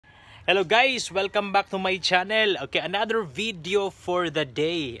Hello guys, welcome back to my channel. Okay, another video for the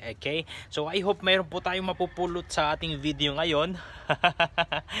day. Okay, so I hope mayroon po tayong mapupulot sa ating video ngayon.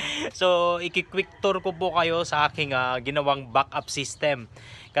 So iki-quick tour ko po kayo sa aking ginawang backup system.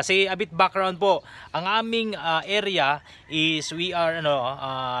 Kasi a bit background po, ang aming area is we are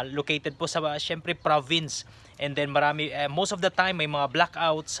located po sa syempre province. And then marami, most of the time may mga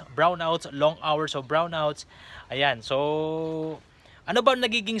blackouts, brownouts, long hours of brownouts. Ayan, so ano ba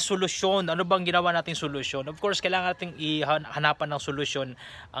nagiging solusyon? Ano bang ginawa nating solusyon? Of course, kailangan nating hanapan ng solusyon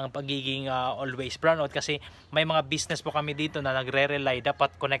ang pagiging always brownout kasi may mga business po kami dito na nagre-rely,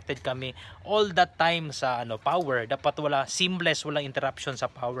 dapat connected kami all that time sa power. Dapat wala seamless, walang interruption sa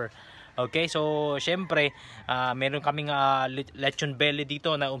power. Okay, so syempre meron kaming lechon belly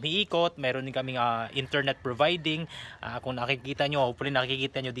dito na umiikot, meron din kaming internet providing. Kung nakikita nyo, hopefully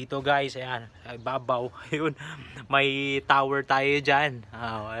nakikita nyo dito guys, ayan, babaw, yun, may tower tayo dyan.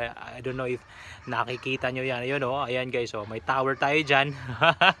 I don't know if nakikita nyo yan, ayun ayan guys, may tower tayo dyan.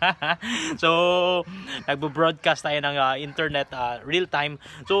 So nagbo-broadcast tayo ng internet real time,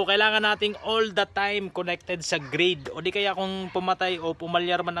 so kailangan nating all the time connected sa grid, o di kaya kung pumatay o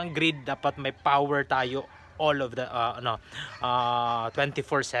pumalyar man ang grid, dapat may power tayo all of the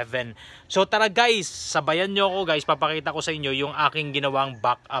 24/7. So tara guys, sabayan nyo ako guys, papakita ko sa inyo yung aking ginawang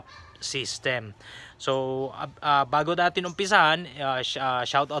backup system. So bago natin umpisahan,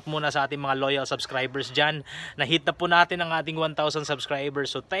 shout out muna sa ating mga loyal subscribers dyan. Na-hit na po natin ang ating 1,000 subscribers,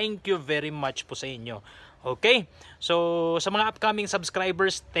 so thank you very much po sa inyo. Okay, so sa mga upcoming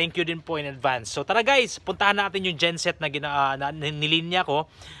subscribers, thank you din po in advance. So tara guys, puntahan natin yung genset na nilinya ko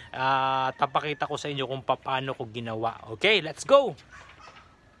at papakita ko sa inyo kung paano ko ginawa. Okay, let's go!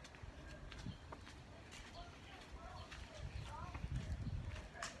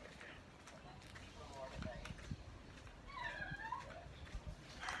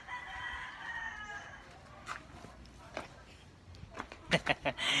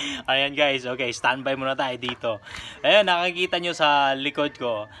 Ayan guys, okay, standby muna tayo dito. Ayan, nakikita nyo sa likod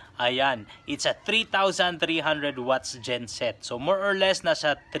ko. Ayan, it's a 3,300 watts genset. So more or less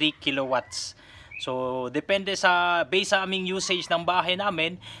nasa 3 kilowatts. So depende sa base sa aming usage ng bahay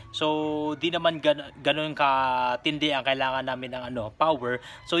namin. So di naman ganun katindi ang kailangan namin ng power.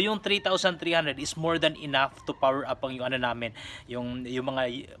 So yung 3,300 is more than enough to power up ang yung namin, yung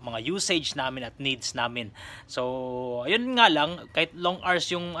mga usage namin at needs namin. So ayun nga lang, kahit long hours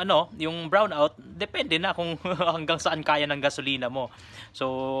yung yung brownout, depende na kung hanggang saan kaya ng gasolina mo.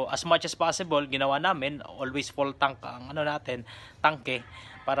 So as much as possible, ginawa namin always full tank ang natin, tangke,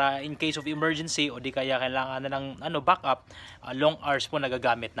 para in case of emergency o di kaya kailangan na ng backup, long hours po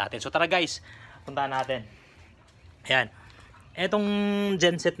nagagamit natin. So tara guys, puntahan natin. Ayan, etong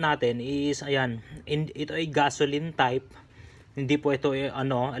genset natin is ayan, ito ay gasoline type, hindi po ito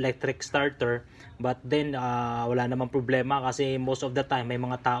electric starter. But then wala namang problema kasi most of the time may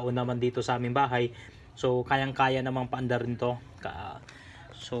mga tao naman dito sa aming bahay, so kayang-kaya namang paandar nito.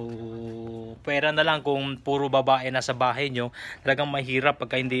 So pera na lang kung puro babae na sa bahay nyo, talagang mahirap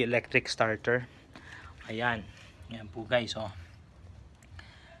pagka hindi electric starter. Ayan, ayan po guys,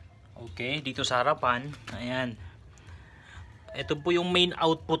 okay, dito sa harapan, ayan, ito po yung main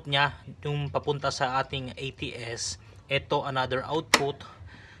output nya, yung papunta sa ating ATS. Ito another output.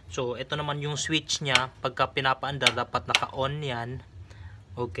 So ito naman yung switch nya, pagka pinapaandar dapat naka-on yan.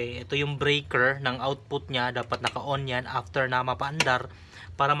 Okay, ito yung breaker ng output nya, dapat naka-on yan after na mapaandar,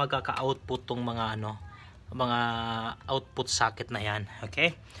 para magkaka-output tong mga mga output socket na yan.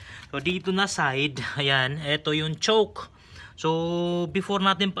 Okay, so dito na side, ayan, ito yung choke. So before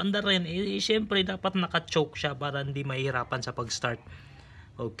natin paandarin, syempre dapat naka-choke siya para hindi mahirapan sa pag-start.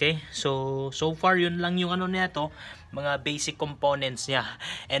 Okay, so far yun lang yung nito, mga basic components niya.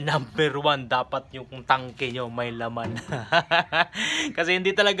 And number one, dapat yung tangke nyo may laman. Kasi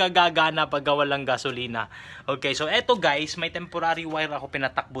hindi talaga gagana pag walang gasolina. Okay, so eto guys, may temporary wire ako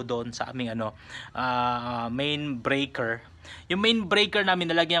pinatakbo doon sa aming main breaker. Yung main breaker namin,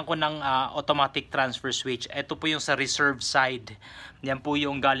 nalagyan ko ng automatic transfer switch. Ito po yung sa reserve side. Yan po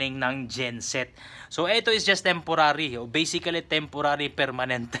yung galing ng genset. So ito is just temporary, basically temporary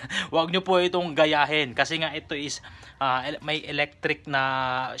permanent. Huwag nyo po itong gayahin kasi nga ito is may electric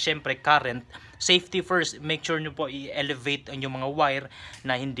na syempre current. Safety first, make sure nyo po i-elevate ang yung mga wire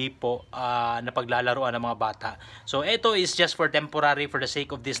na hindi po napaglalaroan ng mga bata. So ito is just for temporary, for the sake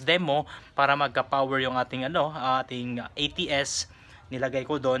of this demo, para magka-power yung ating ating ATS. Nilagay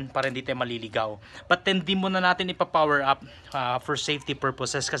ko doon para hindi tayo maliligaw. But hindi muna natin ipa-power up for safety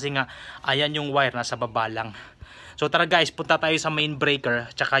purposes kasi nga ayan yung wire nasa baba lang. So tara guys, punta tayo sa main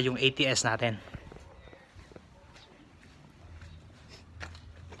breaker tsaka yung ATS natin.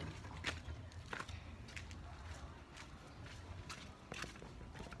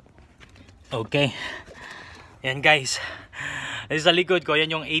 Okay. Yan guys. Sa likod ko,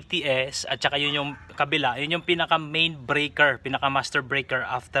 yan yung ATS at saka yun yung kabila. Yun yung pinaka main breaker, pinaka master breaker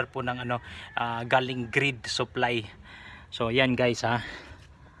after po ng galing grid supply. So yan guys ha.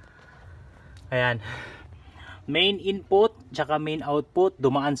 Ayan. Main input tsaka main output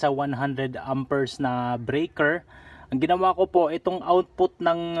dumaan sa 100 amperes na breaker. Ang ginawa ko po, itong output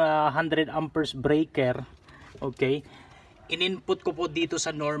ng 100 amperes breaker, okay, in-input ko po dito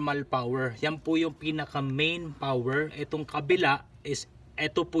sa normal power. Yan po yung pinaka main power. Itong kabila is,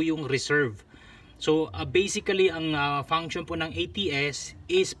 ito po yung reserve. So basically ang function po ng ATS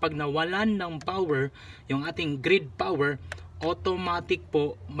is pag nawalan ng power, yung ating grid power, automatic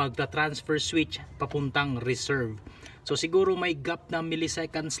po magta-transfer switch papuntang reserve. So siguro may gap na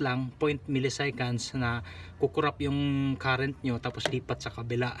milliseconds lang, 0.0 milliseconds na kukurap yung current nyo tapos lipat sa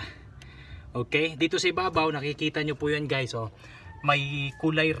kabila. Okay, dito sa ibabaw nakikita nyo po yan guys, oh. May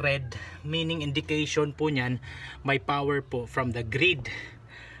kulay red, meaning indication po nyan may power po from the grid.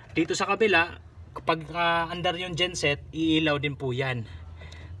 Dito sa kabila, kapag under yung genset, iilaw din po yan.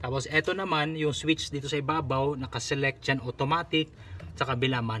 Tapos eto naman yung switch dito sa ibabaw, nakaselect yan automatic, sa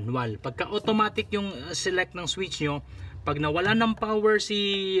kabila manual. Pagka automatic yung select ng switch nyo, pag nawala ng power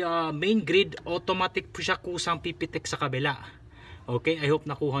si main grid, automatic po siya kusang pipitik sa kabila. Okay, I hope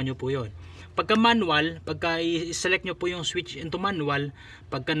nakuha nyo po yon. Pagka manual, pagka i-select nyo po yung switch into manual,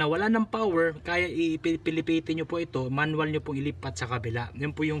 pagka nawala ng power, kaya ipilipitin nyo po ito, manual nyo pong ilipat sa kabila.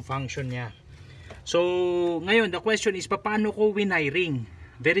 Yan po yung function niya. So ngayon the question is, paano ko wiring?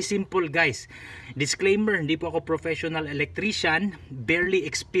 Very simple guys. Disclaimer, hindi po ako professional electrician, barely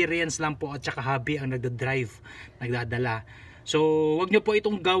experience lang po at saka hobby ang nagdadrive, nagdadala. So wag nyo po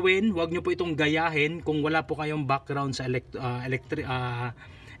itong gawin, wag nyo po itong gayahin kung wala po kayong background sa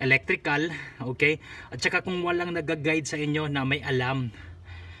electrical, okay? At saka kung walang nag-guide sa inyo na may alam.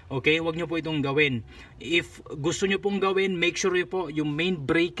 Okay, wag nyo po itong gawin. If gusto nyo pong gawin, make sure nyo po yung main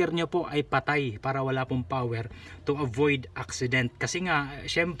breaker nyo po ay patay para wala pong power to avoid accident. Kasi nga,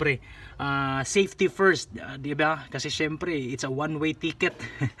 syempre, safety first, di ba? Kasi syempre, it's a one-way ticket.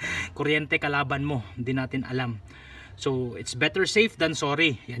 Kuryente kalaban mo, hindi natin alam. So, it's better safe than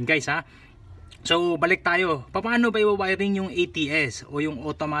sorry. Yan guys ha. So balik tayo, paano ba i-wiring yung ATS o yung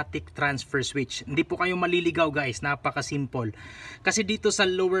automatic transfer switch? Hindi po kayo maliligaw guys, napaka-simple. Kasi dito sa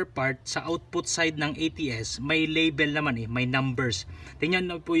lower part, sa output side ng ATS, may label naman may numbers. Tingnan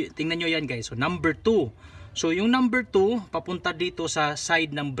nyo yan guys, so number 2. So yung number 2, papunta dito sa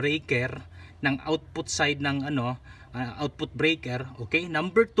side ng breaker, ng output side ng output breaker, okay?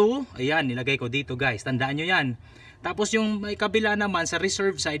 Number 2, ayan, nilagay ko dito guys, tandaan nyo yan. Tapos yung may kabila naman sa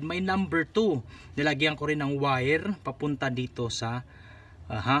reserve side, may number 2. Nilagyan ko rin ng wire papunta dito sa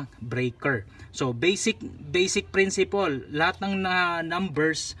breaker. So basic principle, lahat ng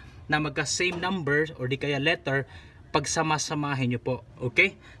numbers na magka-same number or di kaya letter, pagsama-samahin nyo po.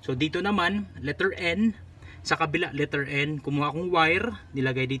 Okay? So dito naman, letter N, sa kabila letter N, kumuha akong wire,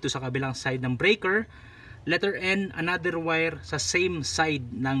 nilagay dito sa kabilang side ng breaker. Letter N, another wire sa same side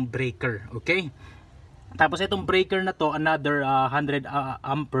ng breaker. Okay? Tapos itong breaker na to, another 100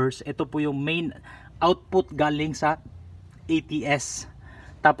 amperes. Ito po yung main output galing sa ATS.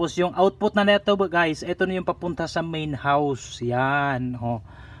 Tapos yung output na neto guys, ito na yung papunta sa main house. Yan. Oh.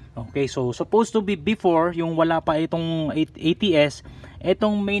 Okay, so supposed to be before, yung wala pa itong ATS,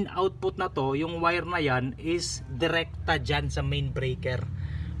 itong main output na to, yung wire na yan is direkta dyan sa main breaker.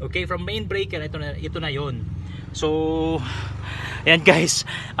 Okay, from main breaker, ito na yon. So yan guys,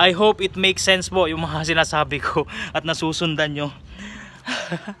 I hope it makes sense po yung mga sinasabi ko at nasusundan nyo.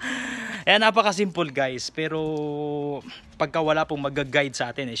 Yan, napaka-simple guys, pero pagka wala pong mag-guide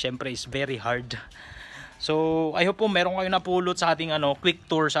sa atin, syempre is very hard. So I hope po meron kayong napulot sa ating quick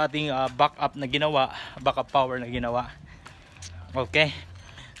tour sa ating backup power na ginawa. Okay,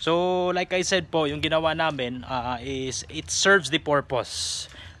 so like I said po, yung ginawa namin is it serves the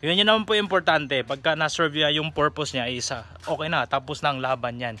purpose. Yun naman po importante. Pagka na-serve yung purpose niya is okay na, tapos na ang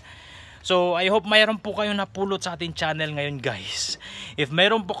laban yan. So I hope mayroon po kayong napulot sa ating channel ngayon guys. If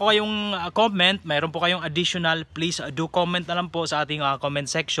mayroon po kayong comment, mayroon po kayong additional, please do comment na lang po sa ating comment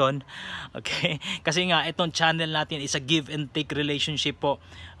section. Okay? Kasi nga itong channel natin is a give and take relationship po.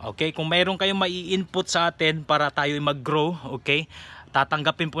 Okay? Kung mayroon kayong mai-input sa atin para tayo mag-grow, okay?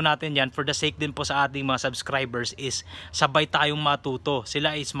 Tatanggapin po natin yan for the sake din po sa ating mga subscribers, is sabay tayong matuto.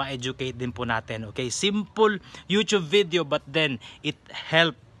 Sila is ma-educate din po natin. Okay? Simple YouTube video but then it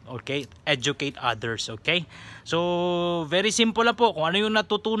help, okay, educate others. Okay, so very simple lang po. Kung ano yung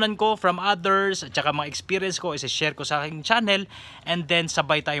natutunan ko from others at saka mga experience ko, i-share ko sa aking channel, and then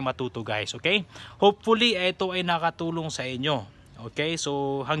sabay tayo matuto guys. Okay, hopefully ito ay nakatulong sa inyo. Okay,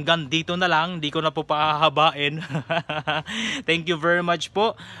 so hanggang dito na lang, di ko na po pahahabain. Thank you very much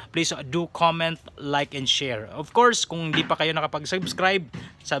po. Please do comment, like, and share. Of course, kung hindi pa kayo nakapag-subscribe,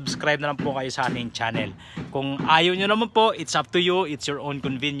 subscribe na lang po kayo sa ating channel. Kung ayaw nyo naman po, it's up to you, it's your own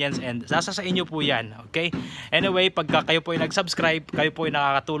convenience, and sasa sa inyo po yan. Okay? Anyway, pagka kayo po ay nag-subscribe, kayo po ay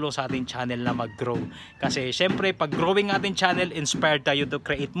nakakatulong sa ating channel na mag-grow. Kasi syempre, pag growing ating channel, inspired tayo to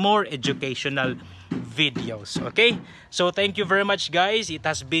create more educational videos. Okay? So thank you very much guys. It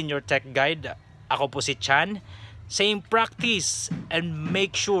has been your tech guide. Ako po si Chan. Same practice and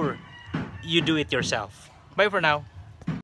make sure you do it yourself. Bye for now.